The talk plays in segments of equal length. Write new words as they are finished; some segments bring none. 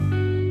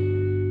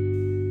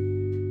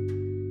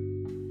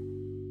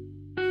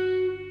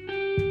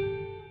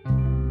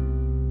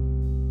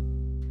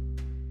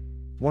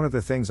One of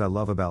the things I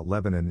love about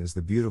Lebanon is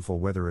the beautiful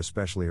weather,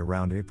 especially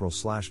around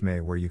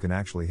April/May, where you can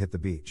actually hit the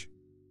beach.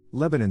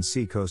 Lebanon's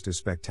sea coast is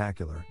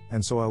spectacular,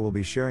 and so I will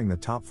be sharing the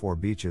top 4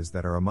 beaches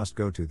that are a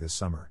must-go-to this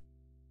summer.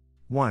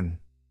 1.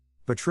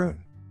 Batroun.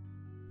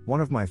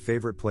 One of my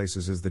favorite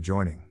places is the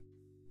Joining.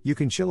 You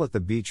can chill at the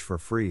beach for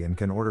free and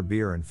can order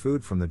beer and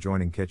food from the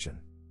Joining kitchen.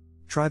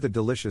 Try the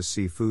delicious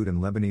seafood and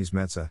Lebanese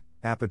mezza,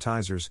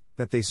 appetizers,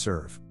 that they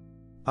serve.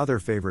 Other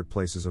favorite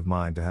places of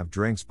mine to have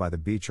drinks by the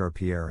beach are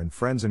Pierre and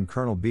Friends and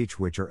Colonel Beach,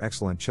 which are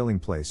excellent chilling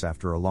place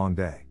after a long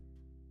day.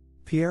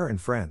 Pierre and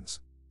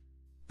Friends.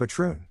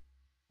 Batroun.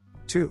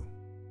 2.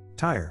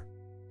 Tyre.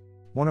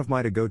 One of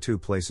my to-go-to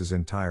places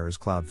in Tyre is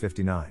Cloud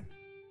 59.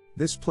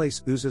 This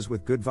place oozes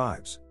with good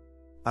vibes.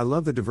 I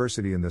love the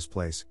diversity in this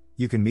place.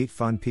 You can meet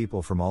fun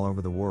people from all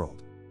over the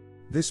world.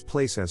 This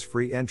place has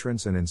free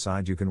entrance, and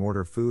inside you can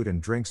order food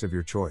and drinks of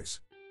your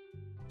choice.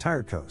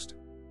 Tyre Coast.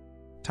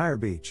 Tyre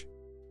Beach.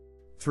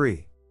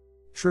 3.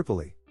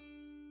 Tripoli.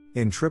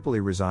 In Tripoli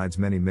resides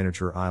many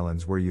miniature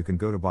islands where you can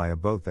go to buy a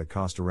boat that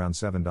cost around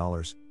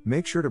 $7.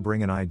 Make sure to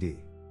bring an ID.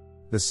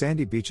 The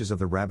sandy beaches of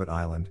the Rabbit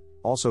Island,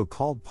 also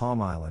called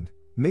Palm Island,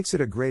 makes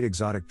it a great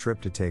exotic trip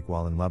to take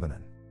while in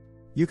Lebanon.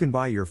 You can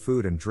buy your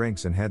food and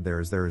drinks and head there,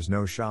 as there is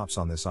no shops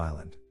on this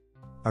island.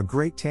 A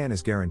great tan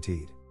is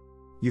guaranteed.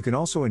 You can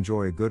also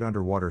enjoy a good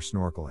underwater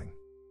snorkeling.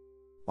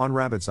 On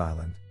Rabbit's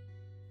Island.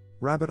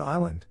 Rabbit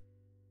Island.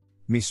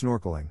 Me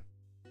snorkeling.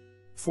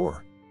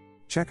 4.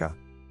 Cheka.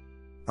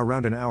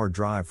 Around an hour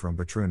drive from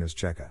Batroun is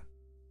Cheka.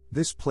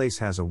 This place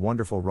has a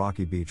wonderful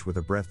rocky beach with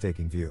a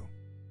breathtaking view.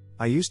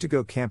 I used to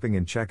go camping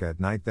in Cheka at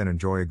night, then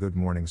enjoy a good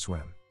morning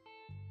swim.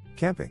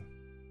 Camping.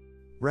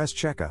 Res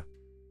Cheka.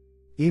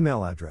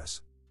 Email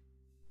address.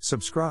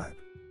 Subscribe.